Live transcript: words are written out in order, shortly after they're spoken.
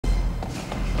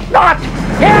Not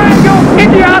here, you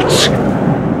idiots!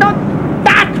 Not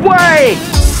that way!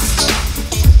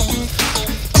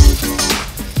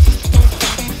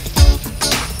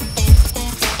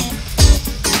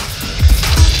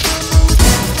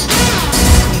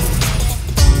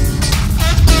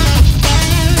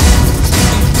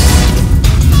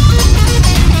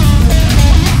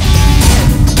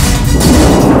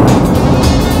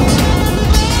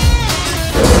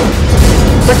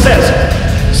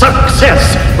 Success!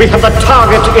 We have the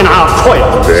target in our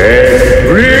coils. Then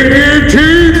bring it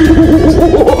in!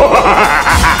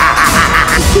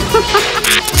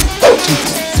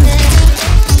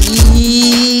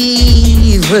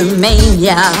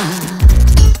 Evilmainya,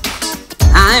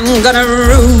 I'm gonna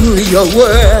rule your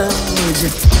world.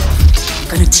 I'm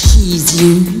gonna tease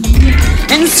you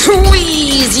and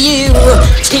squeeze you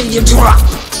till you drop.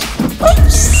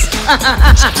 Oops!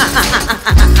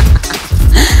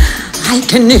 I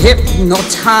can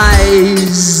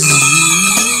hypnotize.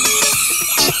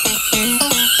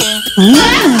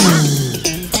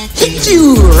 Hit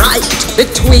you right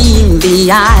between the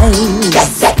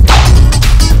eyes.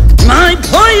 My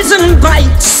poison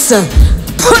bites.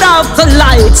 Put out the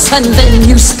lights and then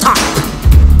you stop.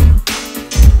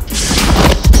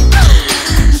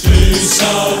 She's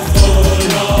so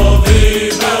full of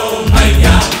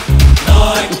Evilmainya,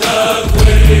 like the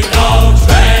Queen of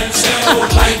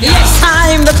Transylvania. Yes,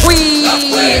 I'm the queen.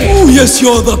 Oh, yes,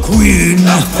 you're the queen.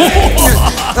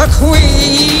 The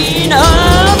queen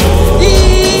of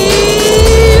Evilmainya.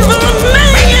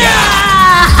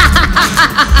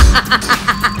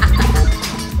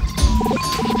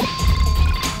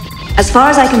 As far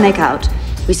as I can make out,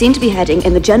 we seem to be heading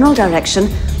in the general direction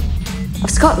of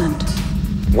Scotland.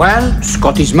 Well,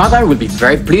 Scotty's mother will be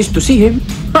very pleased to see him.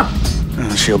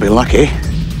 She'll be lucky.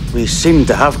 We seem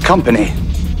to have company.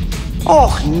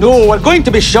 Oh no, we're going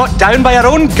to be shot down by our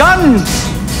own guns!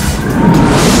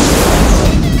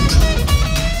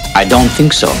 I don't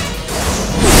think so.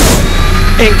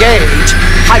 Engage!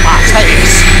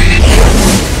 Hyperspace!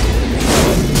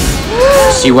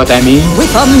 See what I mean?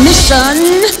 With a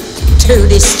mission to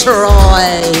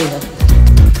destroy.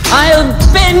 I'll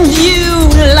bend you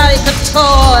like a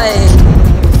toy.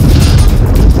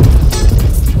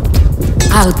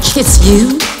 I'll kiss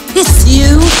you, hiss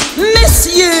you, miss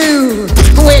you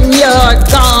when you're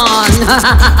gone.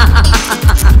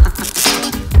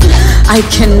 I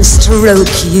can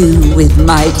stroke you with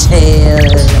my tail,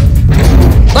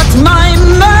 but my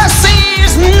mercy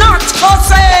is not for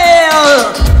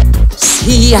sale.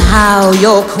 See how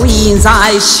your queen's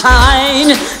eyes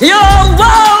shine. Your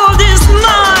world is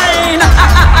mine.